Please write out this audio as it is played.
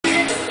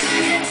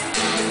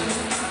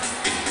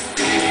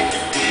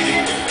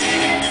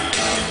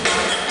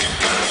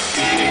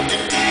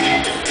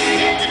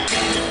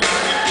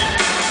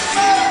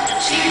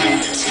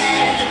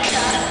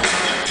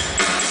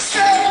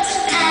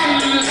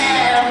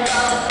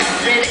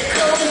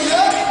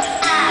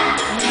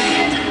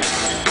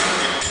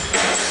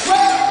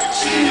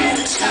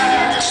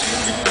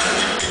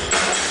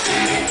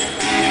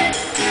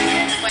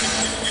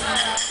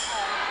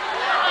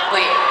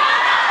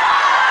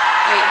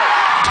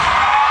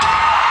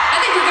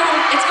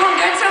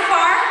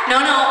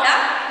No.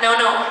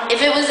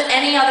 If it was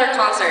any other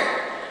concert,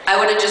 I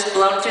would have just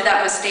blown through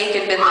that mistake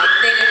and been like,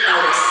 they didn't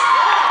notice.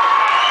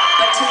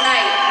 But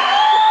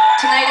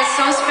tonight is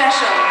so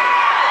special.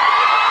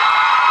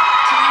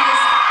 Tonight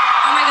is,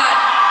 oh my God.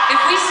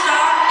 If we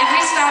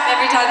stop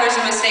every time there's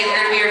a mistake, we're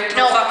gonna be here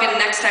fucking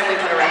next time we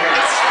put a record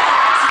out.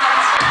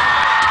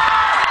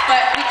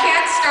 But we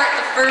can't start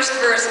the first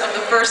verse of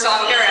the first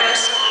song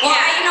first. Well,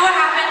 you know what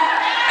happened?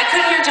 I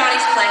couldn't hear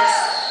Johnny's clicks.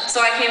 So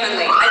I came in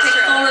late. I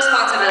take full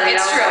responsibility.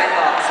 It's true.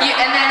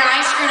 And then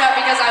I screwed up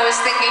because I was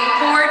thinking,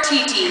 poor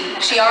TT.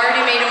 She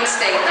already made a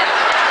mistake.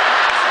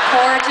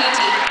 Poor TT.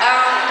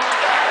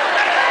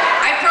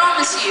 I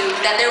promise you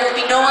that there will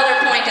be no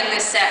other point in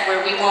this set where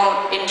we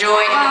won't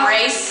enjoy,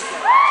 embrace,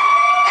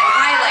 and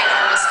highlight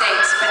our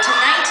mistakes. But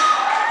tonight,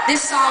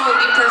 this song will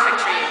be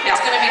perfect for you.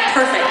 It's going to be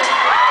perfect.